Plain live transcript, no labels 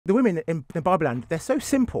the women in Barbie Land, they're so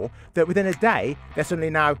simple that within a day, they're suddenly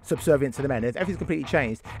now subservient to the men. Everything's completely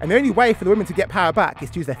changed. And the only way for the women to get power back is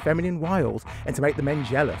to use their feminine wiles and to make the men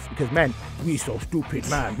jealous. Because men, we so stupid,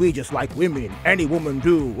 man. We just like women. Any woman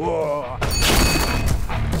do. Whoa.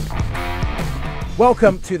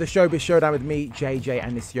 Welcome to the Showbiz Showdown with me, JJ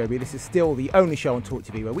and Anisiobi. This is still the only show on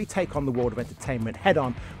TalkTV where we take on the world of entertainment head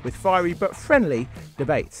on with fiery but friendly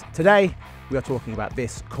debates. Today, we are talking about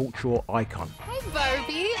this cultural icon. Hi,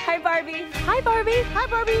 Barbie. Hi, Barbie. Hi, Barbie. Hi,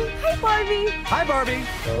 Barbie. Hi, Barbie. Hi,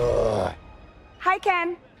 Barbie. Hi,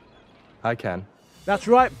 Ken. Hi, Ken. That's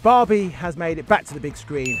right, Barbie has made it back to the big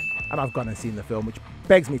screen, and I've gone and seen the film, which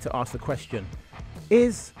begs me to ask the question,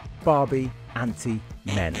 is Barbie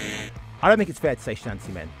anti-men? I don't think it's fair to say she's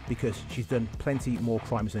anti-men because she's done plenty more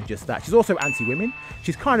crimes than just that. She's also anti-women,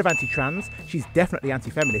 she's kind of anti-trans, she's definitely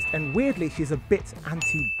anti-feminist, and weirdly, she's a bit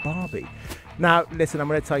anti-Barbie. Now, listen, I'm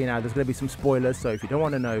going to tell you now, there's going to be some spoilers, so if you don't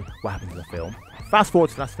want to know what happens in the film, fast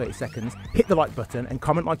forward to the last 30 seconds, hit the like button, and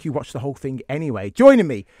comment like you watched the whole thing anyway. Joining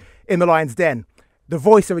me in the lion's den, the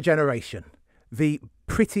voice of a generation, the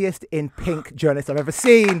prettiest in pink journalist I've ever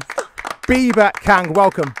seen, Biba Kang.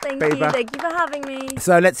 Welcome, Thank Biba. you. Thank you for having me.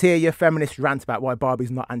 So let's hear your feminist rant about why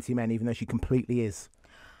Barbie's not anti-men, even though she completely is.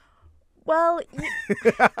 Well,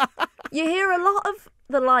 you hear a lot of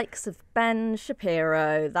the likes of Ben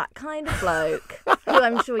Shapiro, that kind of bloke, who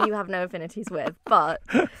I'm sure you have no affinities with, but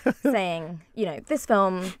saying, you know, this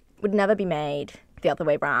film would never be made the other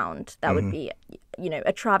way round. That would be, you know,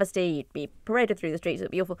 a travesty. You'd be paraded through the streets. It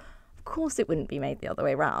would be awful. Of course it wouldn't be made the other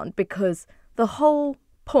way round, because the whole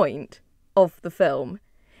point of the film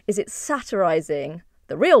is it's satirising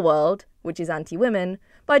the real world, which is anti-women,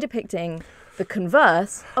 by depicting the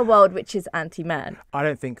converse, a world which is anti-men. I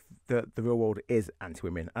don't think that the real world is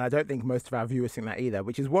anti-women, and I don't think most of our viewers think that either,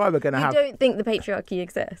 which is why we're going to have... You don't think the patriarchy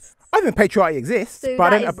exists? I think patriarchy exists, So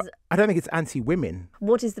but that I don't think it's anti-women.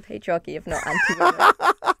 What is the patriarchy if not anti-women?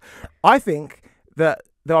 I think that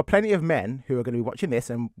there are plenty of men who are going to be watching this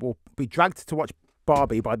and will be dragged to watch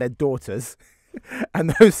Barbie by their daughters,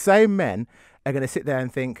 and those same men are going to sit there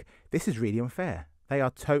and think, this is really unfair. They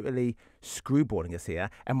are totally screwballing us here.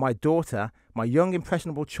 And my daughter, my young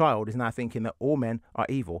impressionable child, is now thinking that all men are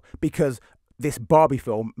evil because this Barbie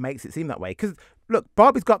film makes it seem that way. Because, look,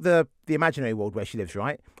 Barbie's got the imaginary world where she lives,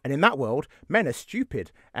 right? And in that world, men are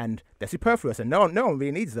stupid and they're superfluous and no one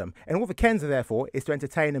really needs them. And all the Kens are there for is to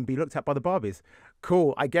entertain and be looked at by the Barbies.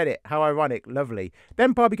 Cool, I get it. How ironic, lovely.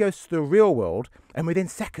 Then Barbie goes to the real world and within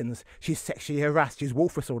seconds, she's sexually harassed, she's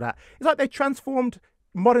wolf whistled at. It's like they transformed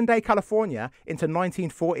modern day California into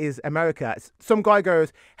 1940s America. Some guy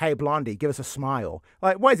goes, hey, Blondie, give us a smile.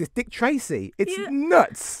 Like, what is this, Dick Tracy? It's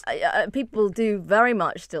nuts. People do very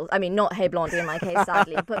much still, I mean, not Hey Blondie in my case,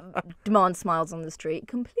 sadly, but demand smiles on the street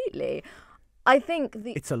completely. I think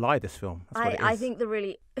it's a lie, this film. That's what it is. I think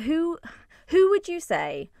who would you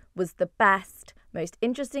say was the best, most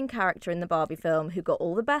interesting character in the Barbie film, who got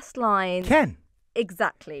all the best lines? Ken.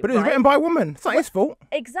 Exactly. But it was written by a woman. It's not his fault.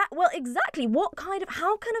 Exactly.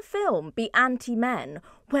 How can a film be anti-men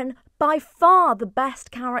when by far the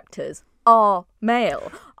best characters are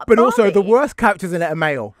male? But also the worst characters in it are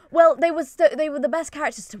male. Well, they were the best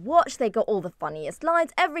characters to watch. They got all the funniest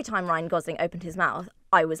lines. Every time Ryan Gosling opened his mouth,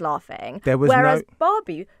 I was laughing. Whereas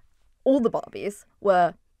Barbie, all the Barbies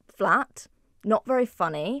were flat, not very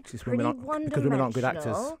funny, because pretty one-dimensional. Women aren't good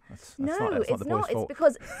actors. It's not. It's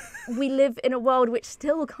because we live in a world which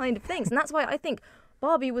still kind of thinks. And that's why I think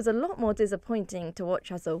Barbie was a lot more disappointing to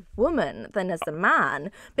watch as a woman than as a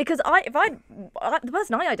man. Because the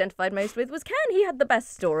person I identified most with was Ken. He had the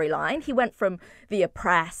best storyline. He went from the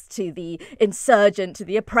oppressed to the insurgent to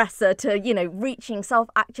the oppressor to, you know, reaching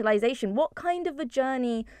self-actualization. What kind of a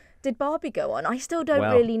journey did Barbie go on? I still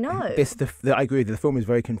don't really know. I agree with you. The film is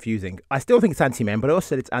very confusing. I still think it's anti-men, but I also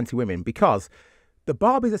said it's anti-women because the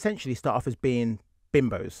Barbies essentially start off as being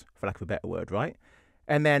bimbos, for lack of a better word, right?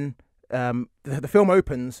 And then the film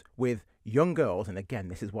opens with young girls, and again,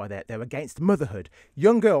 this is why they're against motherhood.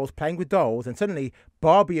 Young girls playing with dolls, and suddenly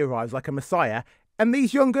Barbie arrives like a messiah, and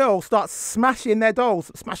these young girls start smashing their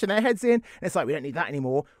dolls, smashing their heads in, and it's like, we don't need that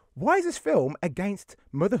anymore. Why is this film against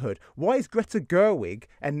motherhood? Why is Greta Gerwig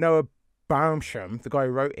and Noah Baumbach, the guy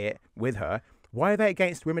who wrote it with her, why are they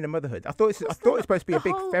against women and motherhood? I thought it was supposed to be a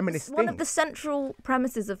big feminist thing. One of the central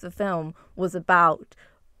premises of the film was about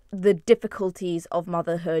the difficulties of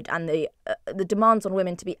motherhood and the demands on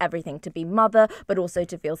women to be everything, to be mother, but also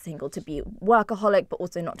to feel single, to be workaholic, but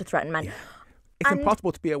also not to threaten men. Yeah. It's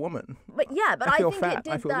impossible to be a woman. But yeah, but I feel think fat. it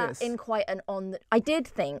did feel that this. in quite an on. I did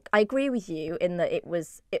think I agree with you in that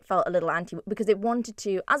it felt a little anti because it wanted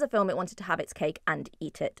to, as a film, it wanted to have its cake and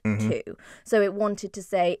eat it too. So it wanted to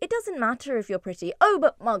say it doesn't matter if you're pretty. Oh,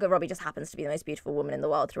 but Margot Robbie just happens to be the most beautiful woman in the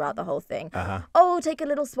world throughout the whole thing. Oh, take a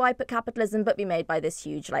little swipe at capitalism, but be made by this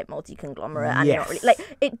huge like multi conglomerate and not really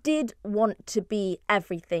like it did want to be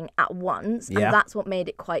everything at once, and that's what made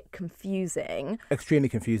it quite confusing. Extremely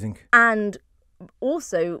confusing. And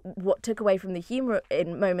also what took away from the humour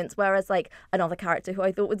in moments, whereas like another character who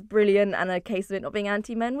I thought was brilliant and a case of it not being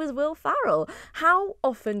anti-men was Will Ferrell. How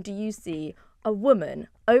often do you see a woman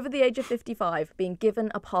over the age of 55 being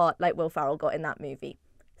given a part like Will Ferrell got in that movie?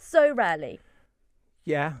 So rarely.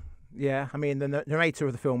 Yeah. I mean, the narrator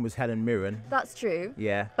of the film was Helen Mirren. That's true.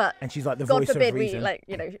 Yeah. But and she's like the God voice forbid of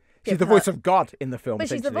reason. She's the voice of God in the film. But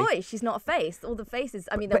she's the voice. She's not a face. All the faces.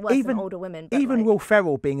 I mean, they're worse than older women. But even Will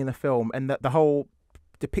Ferrell being in the film and the whole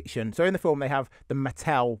depiction. So in the film, they have the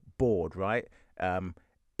Mattel board, right?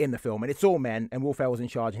 In the film, and it's all men, and Will Ferrell's in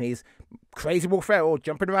charge, and he's crazy Will Ferrell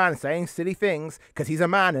jumping around and saying silly things because he's a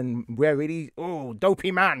man, and we're really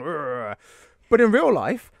dopey man. But in real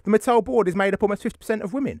life, the Mattel board is made up almost 50%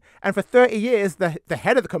 of women. And for 30 years, the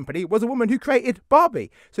head of the company was a woman who created Barbie.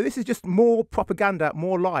 So this is just more propaganda,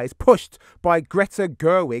 more lies pushed by Greta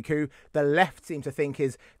Gerwig, who the left seems to think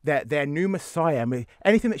is their new messiah. I mean,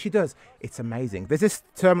 anything that she does, it's amazing. There's this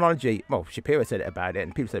terminology, well, Shapiro said it about it,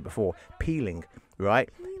 and people said it before, peeling.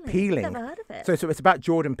 Right? Peeling. Never heard of it. So it's about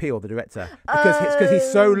Jordan Peele, the director. Because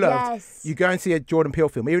he's so loved. Yes. You go and see a Jordan Peele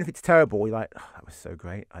film, even if it's terrible, you're like, oh, that was so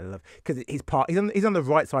great. I love, because he's on the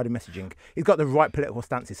right side of messaging. He's got the right political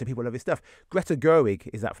stances, so people love his stuff. Greta Gerwig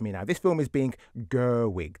is that for me now. This film is being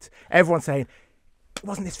Gerwigged. Everyone's saying,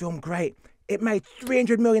 wasn't this film great? It made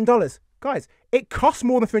 $300 million. Guys, it costs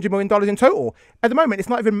more than $300 million in total. At the moment,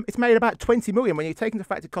 it's made about $20 million. When you take into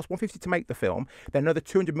fact it cost $150 to make the film, then another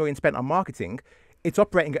 $200 million spent on marketing. It's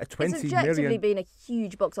operating at a 20 It's million. objectively been a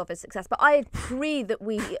huge box office success, but I agree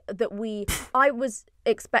I was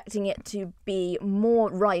expecting it to be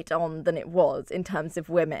more right on than it was in terms of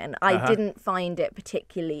women. I didn't find it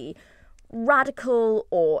particularly radical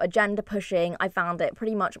or agenda pushing. I found it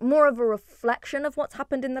pretty much more of a reflection of what's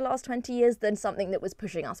happened in the last 20 years than something that was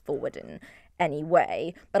pushing us forward in any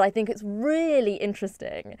way. But I think it's really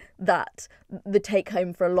interesting that the take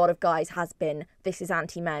home for a lot of guys has been this is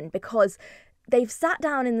anti-men, because they've sat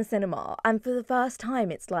down in the cinema and for the first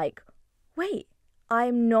time it's like, wait,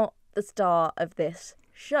 I'm not the star of this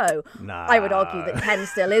show. Nah. I would argue that Ken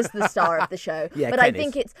still is the star of the show. Yeah, but Ken I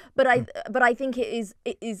think is. it's but I think it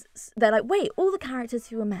is they're like, wait, all the characters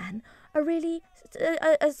who are men are really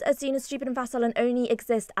are seen as stupid and facile and only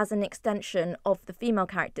exist as an extension of the female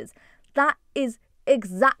characters. That is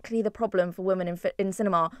exactly the problem for women in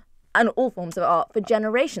cinema and all forms of art for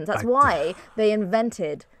generations. That's why they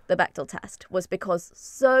invented the Bechdel test, was because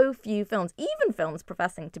so few films, even films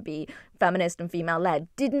professing to be feminist and female-led,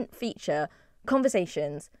 didn't feature a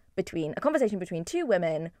conversation between two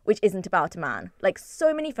women which isn't about a man. Like,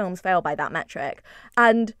 so many films fail by that metric.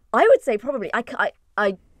 And I would say probably, I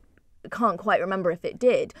can't quite remember if it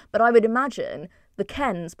did, but I would imagine the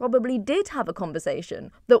Kens probably did have a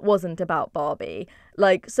conversation that wasn't about Barbie.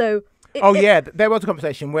 Like, so... there was a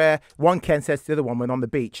conversation where one Ken says to the other one when on the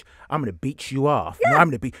beach, I'm going to beat you off. Yeah.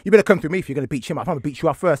 No, you better come through me if you're going to beat him up. I'm going to beat you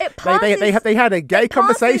off first. They had a gay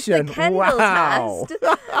conversation. The Kendall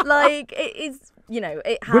test. Like, it is,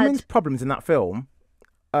 it had... Women's problems in that film,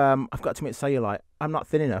 I've got to admit, cellulite, I'm not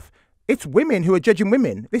thin enough. It's women who are judging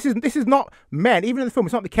women. This is not men. Even in the film,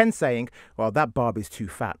 it's not the Ken saying, well, that Barbie's too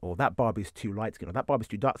fat, or that Barbie's too light-skinned, or that Barbie's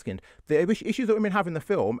too dark-skinned. The issues that women have in the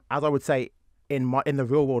film, as I would say in the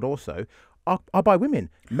real world also, are by women.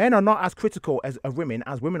 Men are not as critical of women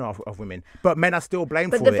as women are of women, but men are still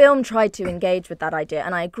blamed for it. But the film tried to engage with that idea,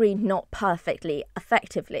 and I agree, not perfectly,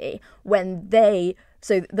 effectively, when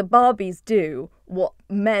so the Barbies do what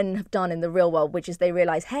men have done in the real world, which is they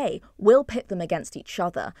realise, hey, we'll pit them against each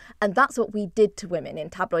other. And that's what we did to women in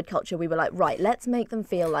tabloid culture. We were like, right, let's make them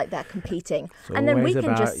feel like they're competing. And then we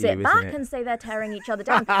can just sit back and say they're tearing each other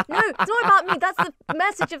down. No, it's not about me. That's the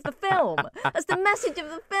message of the film. That's the message of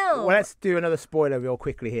the film. Well, let's do another spoiler real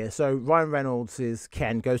quickly here. So Ryan Reynolds'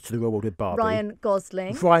 Ken goes to the real world with Barbie. Ryan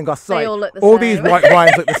Gosling. Sorry. They all look the all same. These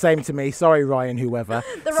Ryans look the same to me. Sorry, Ryan, whoever.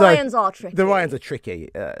 Ryans are tricky. The Ryans are tricky.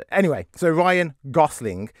 Anyway, so Ryan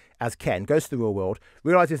Gosling as Ken goes to the real world,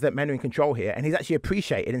 realizes that men are in control here, and he's actually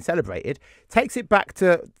appreciated and celebrated, takes it back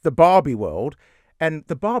to the Barbie world, And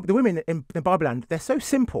the women in Barbie land, they're so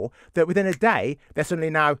simple that within a day, they're suddenly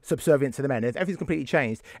now subservient to the men. Everything's completely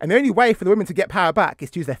changed. And the only way for the women to get power back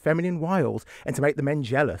is to use their feminine wiles and to make the men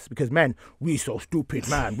jealous. Because men, we so stupid,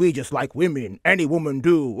 man. We just like women. Any woman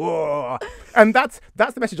do. Oh. And that's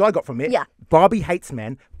the message I got from it. Yeah. Barbie hates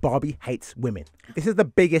men. Barbie hates women. This is the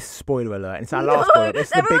biggest spoiler alert. And it's our last spoiler. This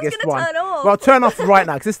is the biggest one. Turn off. Well, turn off right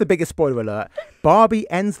now because this is the biggest spoiler alert. Barbie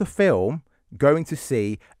ends the film going to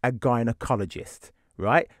see a gynecologist,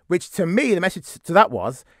 right? Which to me, the message to that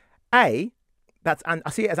was, I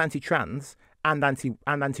see it as anti-trans and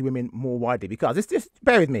anti-women more widely because it's just,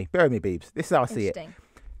 bear with me, Beebs. This is how I see it.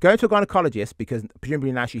 Going to a gynecologist because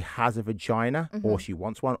presumably now she has a vagina or she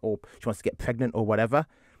wants one or she wants to get pregnant or whatever.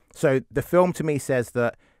 So the film to me says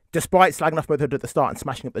that despite slagging off motherhood at the start and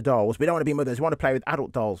smashing up the dolls, we don't want to be mothers, we want to play with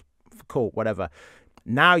adult dolls. Cool, whatever.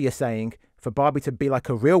 Now you're saying for Barbie to be like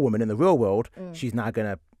a real woman in the real world, she's now going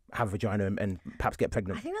to have a vagina and perhaps get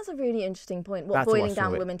pregnant. I think that's a really interesting point. That's boiling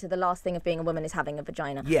down women to the last thing of being a woman is having a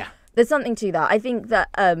vagina. Yeah. There's something to that. I think that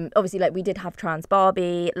obviously, like, we did have trans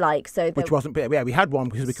Barbie, like, so which wasn't, yeah, we had one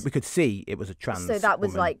because we could see it was a trans. So that was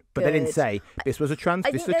woman, like, but they didn't say this was a trans.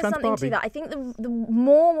 I this think was a there's trans something Barbie. to that. I think the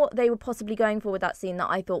more they were possibly going for with that scene that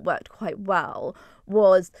I thought worked quite well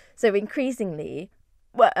was so increasingly.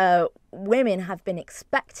 Women have been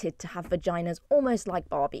expected to have vaginas almost like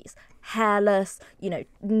Barbies, hairless,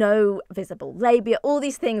 no visible labia, all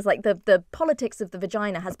these things. Like the politics of the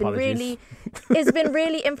vagina has been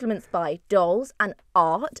really influenced by dolls and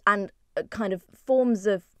art and kind of forms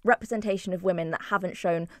of representation of women that haven't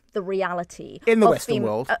shown the reality in the Western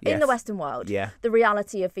world. In the Western world, yeah, the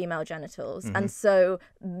reality of female genitals, and so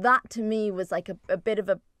that to me was like a bit of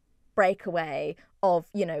a breakaway of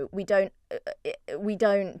we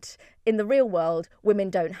don't in the real world, women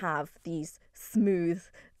don't have these smooth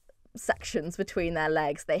sections between their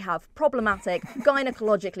legs. They have problematic,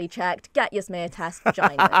 gynecologically checked, get your smear test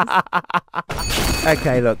vaginas.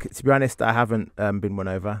 Okay, look, to be honest, I haven't been won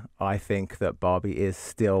over. I think that Barbie is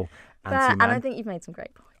still anti-man. And I think you've made some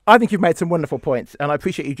great points. I think you've made some wonderful points, and I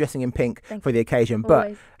appreciate you dressing in pink for the occasion.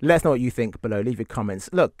 Always. But let us know what you think below. Leave your comments.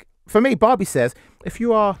 Look, for me, Barbie says, if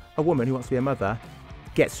you are a woman who wants to be a mother,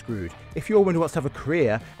 get screwed. If you're a woman who wants to have a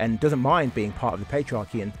career and doesn't mind being part of the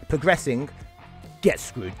patriarchy and progressing, get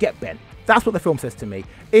screwed, get bent. That's what the film says to me.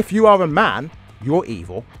 If you are a man, you're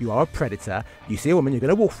evil, you are a predator, you see a woman, you're going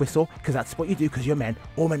to wolf whistle because that's what you do because you're men.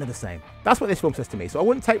 All men are the same. That's what this film says to me. So I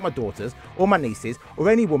wouldn't take my daughters or my nieces or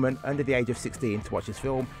any woman under the age of 16 to watch this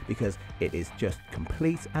film because it is just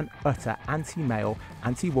complete and utter anti-male,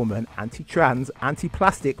 anti-woman, anti-trans,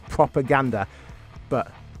 anti-plastic propaganda.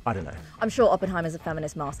 But I don't know. I'm sure Oppenheimer's a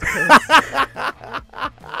feminist masterpiece.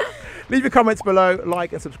 Leave your comments below,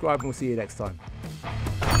 like and subscribe, and we'll see you next time.